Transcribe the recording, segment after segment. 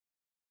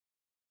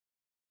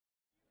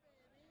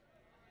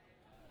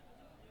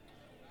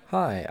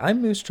Hi,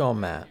 I'm Moose Jaw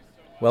Matt.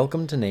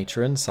 Welcome to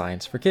Nature and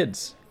Science for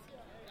Kids.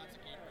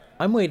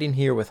 I'm waiting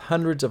here with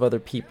hundreds of other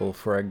people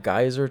for a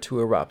geyser to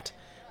erupt,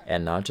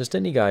 and not just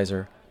any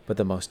geyser, but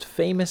the most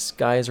famous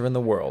geyser in the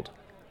world.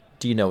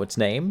 Do you know its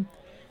name?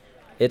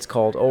 It's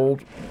called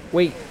Old...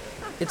 Wait,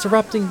 it's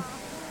erupting!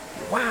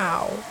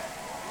 Wow!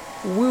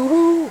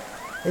 Woo-woo!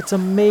 It's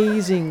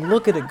amazing!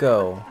 Look at it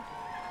go!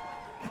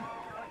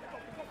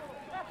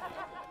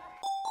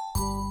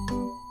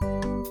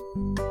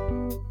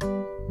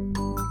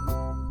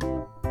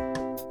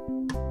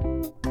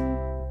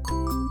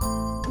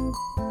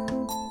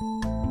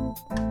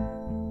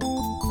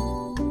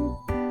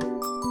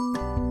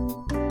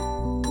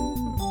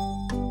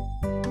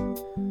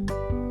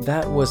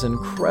 That was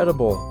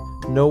incredible!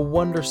 No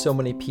wonder so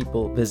many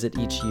people visit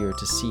each year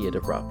to see it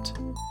erupt.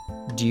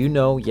 Do you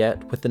know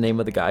yet what the name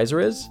of the geyser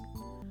is?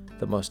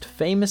 The most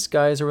famous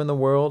geyser in the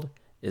world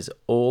is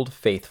Old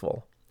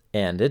Faithful,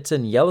 and it's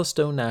in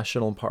Yellowstone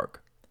National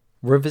Park.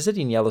 We're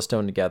visiting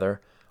Yellowstone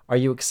together. Are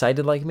you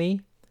excited like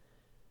me?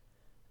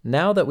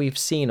 Now that we've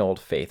seen Old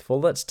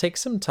Faithful, let's take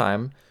some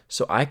time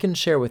so I can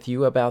share with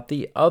you about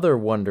the other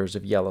wonders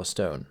of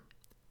Yellowstone.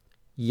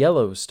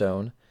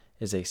 Yellowstone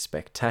is a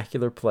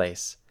spectacular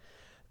place.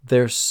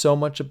 There's so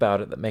much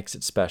about it that makes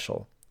it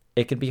special.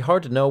 It can be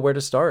hard to know where to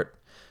start.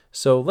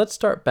 So let's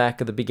start back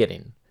at the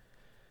beginning.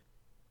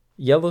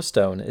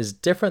 Yellowstone is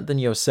different than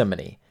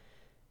Yosemite,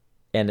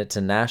 and it's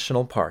a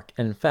national park.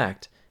 In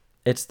fact,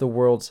 it's the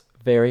world's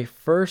very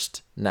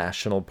first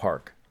national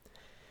park.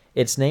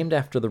 It's named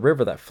after the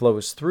river that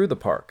flows through the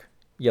park,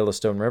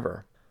 Yellowstone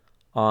River.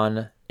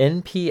 On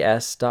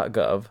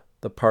nps.gov,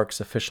 the park's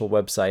official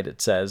website,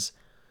 it says,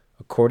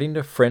 according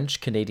to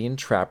French-Canadian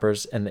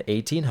trappers in the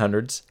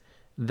 1800s,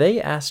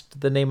 they asked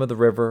the name of the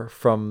river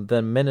from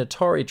the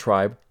Minnetonka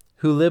tribe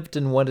who lived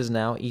in what is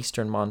now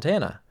eastern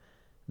Montana.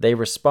 They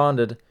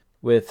responded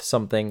with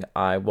something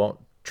I won't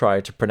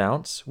try to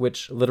pronounce,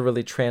 which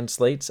literally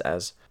translates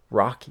as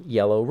Rock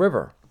Yellow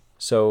River.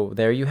 So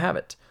there you have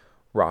it.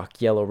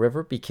 Rock Yellow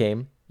River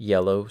became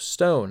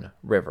Yellowstone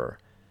River.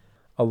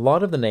 A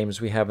lot of the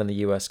names we have in the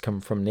U.S.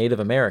 come from Native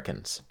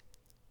Americans.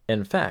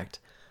 In fact,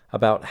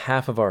 about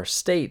half of our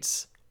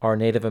states are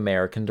Native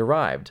American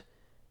derived,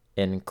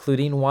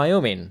 including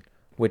Wyoming,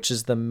 which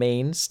is the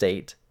main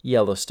state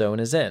Yellowstone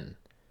is in.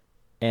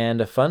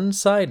 And a fun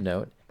side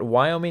note,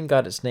 Wyoming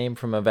got its name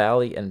from a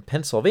valley in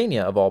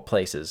Pennsylvania, of all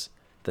places,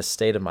 the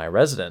state of my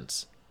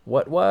residence.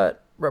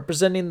 What?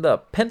 Representing the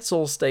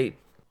Pencil State.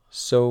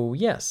 So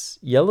yes,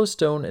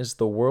 Yellowstone is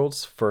the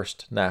world's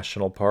first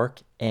national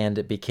park, and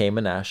it became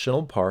a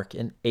national park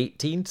in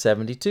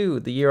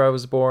 1872, the year I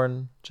was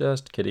born.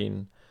 Just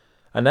kidding.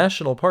 A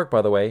national park,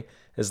 by the way,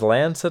 is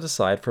land set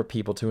aside for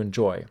people to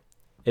enjoy.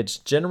 It's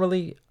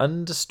generally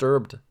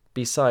undisturbed,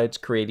 besides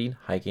creating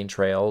hiking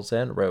trails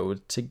and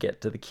roads to get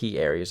to the key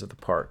areas of the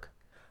park.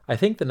 I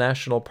think the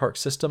national park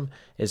system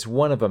is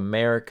one of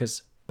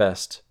America's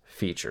best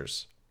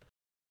features.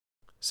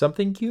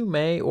 Something you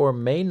may or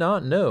may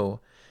not know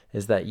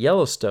is that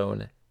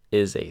Yellowstone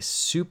is a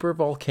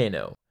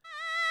supervolcano.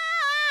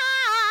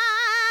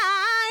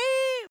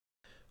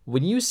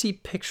 When you see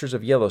pictures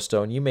of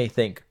Yellowstone, you may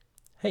think,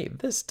 hey,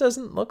 this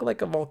doesn't look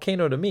like a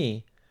volcano to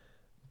me.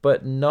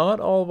 But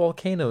not all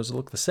volcanoes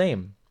look the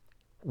same.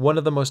 One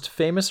of the most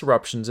famous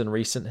eruptions in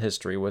recent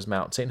history was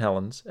Mount St.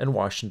 Helens in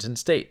Washington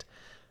State.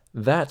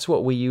 That's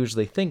what we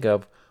usually think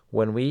of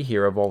when we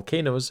hear of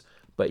volcanoes,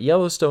 but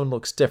Yellowstone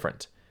looks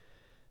different.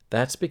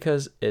 That's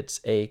because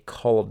it's a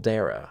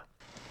caldera.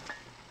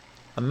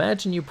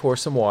 Imagine you pour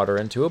some water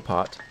into a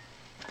pot,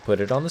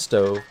 put it on the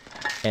stove,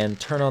 and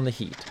turn on the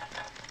heat.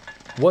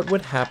 What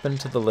would happen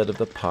to the lid of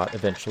the pot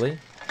eventually?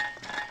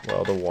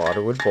 Well, the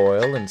water would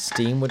boil and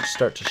steam would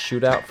start to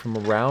shoot out from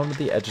around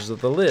the edges of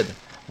the lid,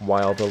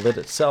 while the lid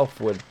itself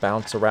would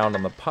bounce around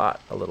on the pot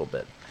a little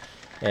bit.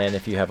 And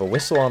if you have a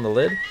whistle on the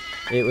lid,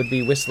 it would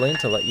be whistling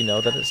to let you know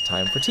that it's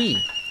time for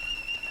tea.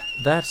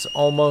 That's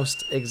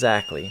almost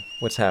exactly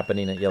what's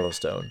happening at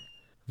Yellowstone.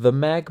 The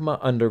magma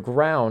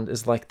underground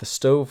is like the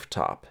stove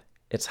top.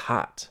 It's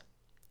hot.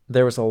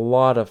 There is a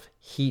lot of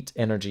heat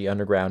energy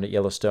underground at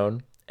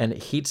Yellowstone, and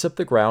it heats up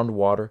the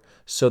groundwater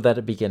so that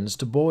it begins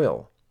to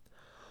boil.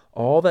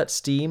 All that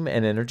steam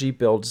and energy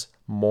builds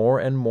more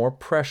and more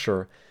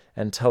pressure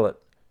until it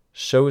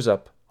shows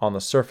up on the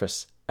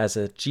surface as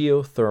a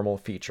geothermal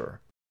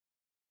feature.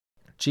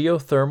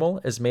 Geothermal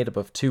is made up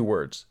of two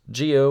words,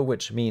 geo,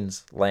 which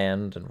means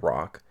land and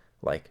rock,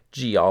 like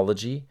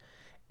geology,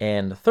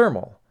 and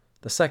thermal,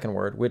 the second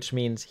word, which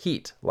means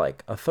heat,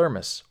 like a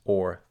thermos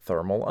or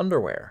thermal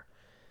underwear.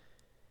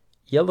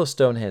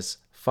 Yellowstone has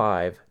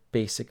 5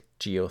 basic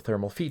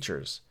geothermal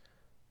features.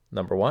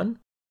 Number 1,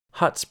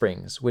 hot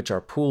springs, which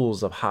are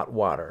pools of hot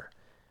water.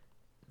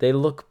 They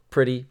look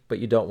pretty, but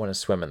you don't want to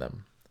swim in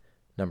them.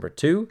 Number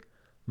 2,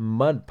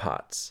 mud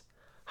pots.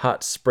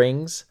 Hot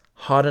springs,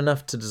 hot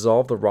enough to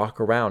dissolve the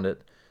rock around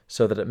it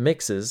so that it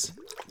mixes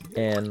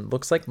and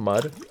looks like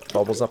mud,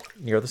 bubbles up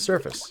near the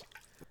surface.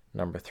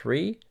 Number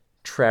 3,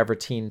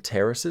 travertine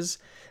terraces.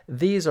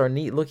 These are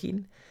neat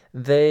looking.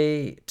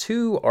 They,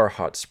 too, are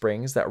hot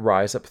springs that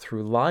rise up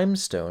through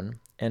limestone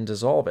and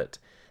dissolve it.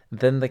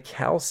 Then the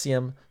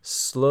calcium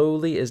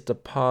slowly is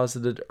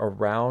deposited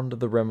around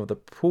the rim of the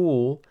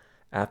pool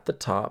at the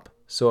top,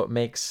 so it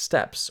makes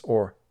steps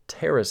or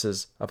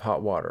terraces of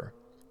hot water.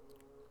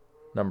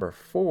 Number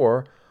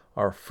 4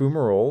 are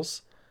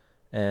fumaroles,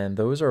 and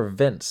those are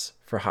vents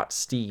for hot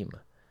steam.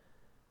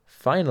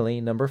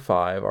 Finally, number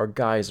 5 are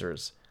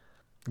geysers.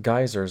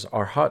 Geysers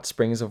are hot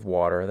springs of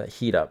water that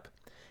heat up,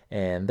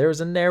 and there's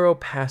a narrow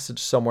passage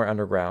somewhere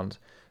underground,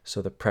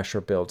 so the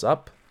pressure builds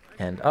up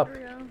and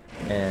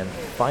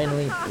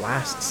finally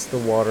blasts the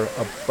water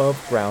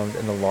above ground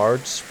in a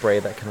large spray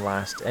that can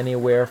last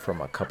anywhere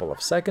from a couple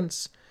of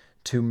seconds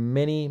to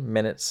many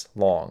minutes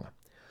long.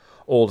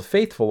 Old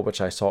Faithful,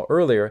 which I saw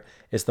earlier,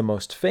 is the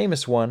most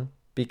famous one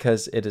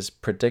because it is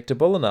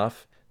predictable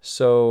enough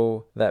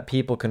so that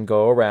people can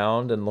go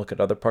around and look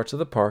at other parts of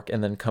the park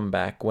and then come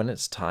back when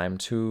it's time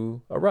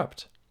to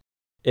erupt.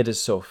 It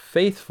is so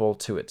faithful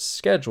to its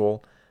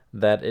schedule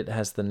that it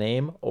has the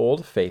name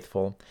Old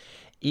Faithful,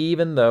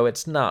 even though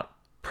it's not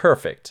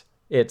perfect.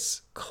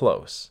 It's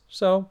close,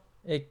 so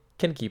it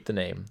can keep the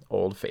name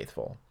Old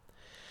Faithful.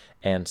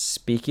 And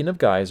speaking of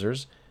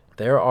geysers,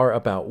 there are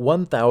about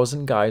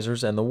 1,000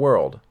 geysers in the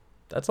world.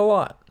 That's a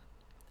lot.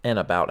 And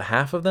about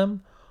half of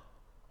them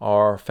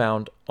are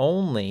found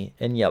only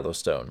in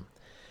Yellowstone.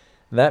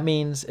 That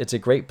means it's a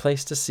great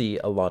place to see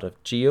a lot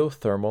of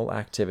geothermal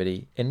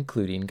activity,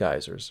 including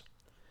geysers.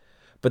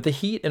 But the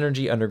heat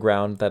energy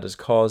underground that is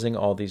causing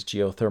all these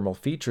geothermal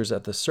features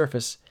at the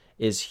surface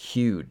is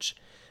huge.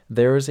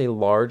 There is a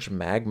large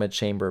magma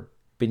chamber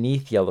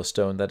beneath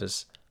Yellowstone that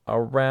is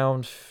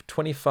around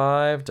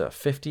 25 to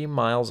 50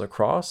 miles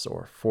across,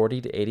 or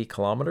 40 to 80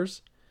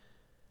 kilometers.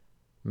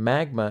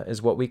 Magma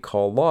is what we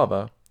call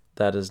lava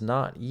that is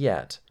not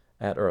yet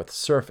at Earth's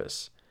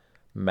surface.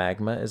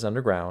 Magma is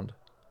underground.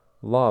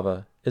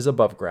 Lava is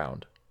above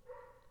ground.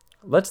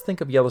 Let's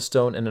think of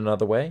Yellowstone in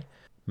another way.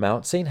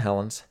 Mount St.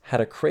 Helens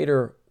had a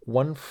crater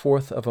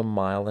 1/4 of a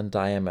mile in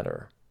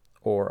diameter,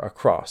 or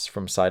across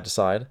from side to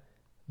side.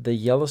 The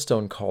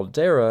Yellowstone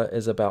caldera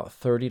is about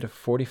 30 to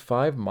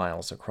 45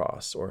 miles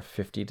across, or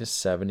 50 to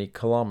 70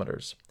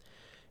 kilometers.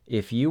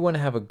 If you want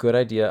to have a good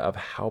idea of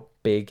how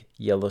big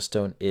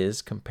Yellowstone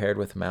is compared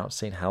with Mount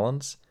St.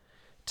 Helens,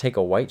 take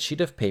a white sheet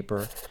of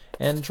paper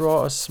and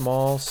draw a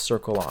small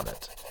circle on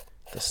it.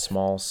 The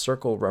small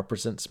circle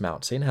represents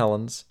Mount St.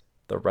 Helens.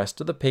 The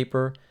rest of the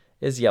paper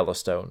is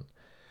Yellowstone.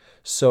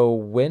 So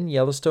when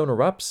Yellowstone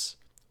erupts,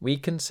 we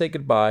can say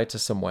goodbye to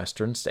some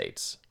western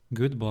states.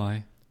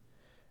 Goodbye.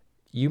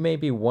 You may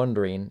be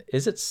wondering,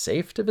 is it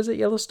safe to visit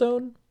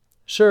Yellowstone?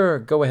 Sure,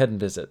 go ahead and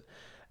visit.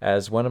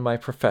 As one of my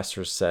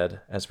professors said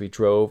as we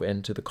drove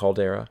into the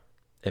caldera,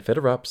 if it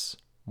erupts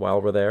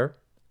while we're there,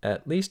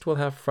 at least we'll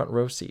have front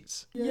row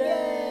seats. Yay!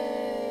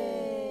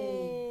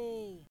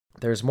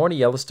 There's more to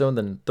Yellowstone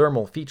than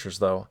thermal features,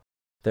 though.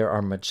 There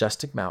are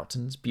majestic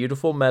mountains,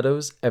 beautiful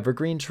meadows,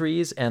 evergreen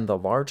trees, and the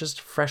largest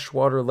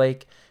freshwater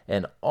lake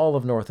in all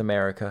of North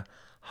America,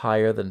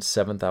 higher than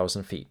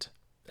 7,000 feet.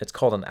 It's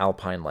called an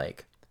alpine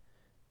lake.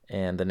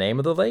 And the name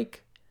of the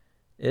lake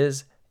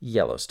is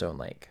Yellowstone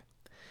Lake.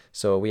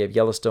 So we have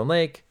Yellowstone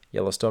Lake,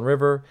 Yellowstone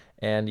River,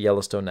 and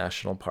Yellowstone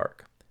National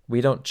Park.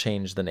 We don't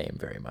change the name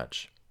very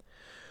much.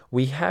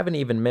 We haven't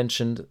even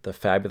mentioned the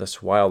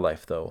fabulous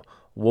wildlife, though.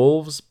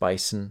 Wolves,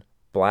 bison,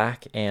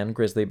 black and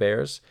grizzly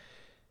bears.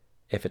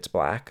 If it's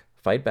black,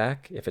 fight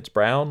back. If it's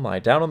brown, lie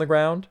down on the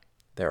ground.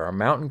 There are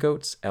mountain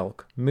goats,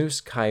 elk,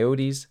 moose,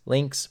 coyotes,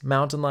 lynx,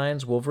 mountain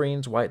lions,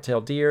 wolverines,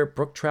 white-tailed deer,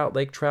 brook trout,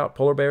 lake trout,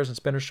 polar bears, and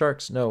spinner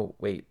sharks. No,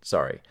 wait,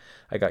 sorry.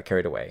 I got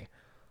carried away.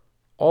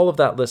 All of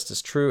that list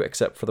is true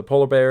except for the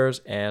polar bears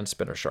and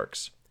spinner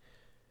sharks.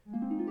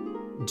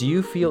 Do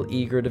you feel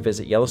eager to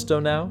visit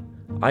Yellowstone now?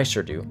 I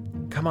sure do.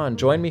 Come on,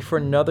 join me for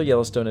another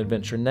Yellowstone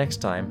adventure next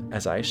time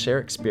as I share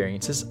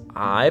experiences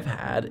I've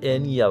had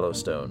in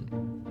Yellowstone.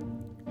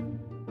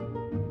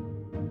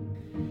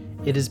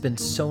 It has been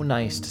so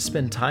nice to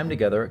spend time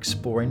together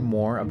exploring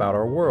more about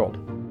our world.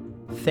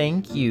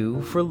 Thank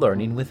you for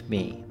learning with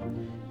me.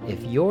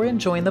 If you're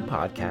enjoying the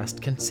podcast,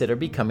 consider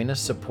becoming a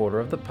supporter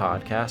of the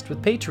podcast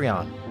with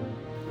Patreon.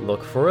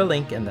 Look for a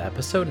link in the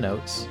episode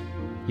notes.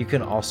 You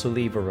can also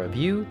leave a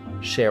review,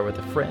 share with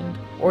a friend,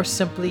 or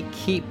simply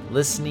keep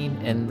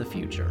listening in the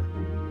future.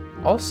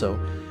 Also,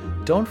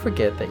 don't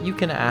forget that you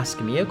can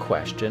ask me a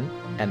question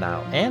and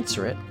I'll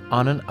answer it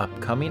on an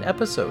upcoming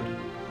episode.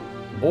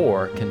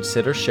 Or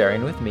consider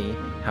sharing with me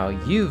how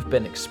you've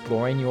been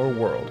exploring your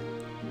world.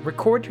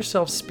 Record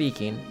yourself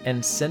speaking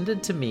and send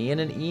it to me in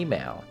an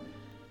email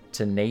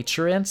to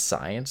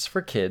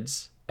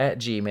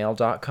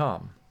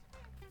natureandscienceforkids@gmail.com.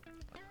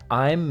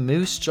 I'm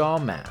Moose Jaw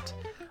Matt.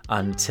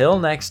 Until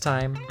next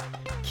time,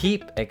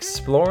 keep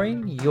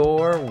exploring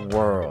your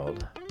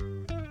world.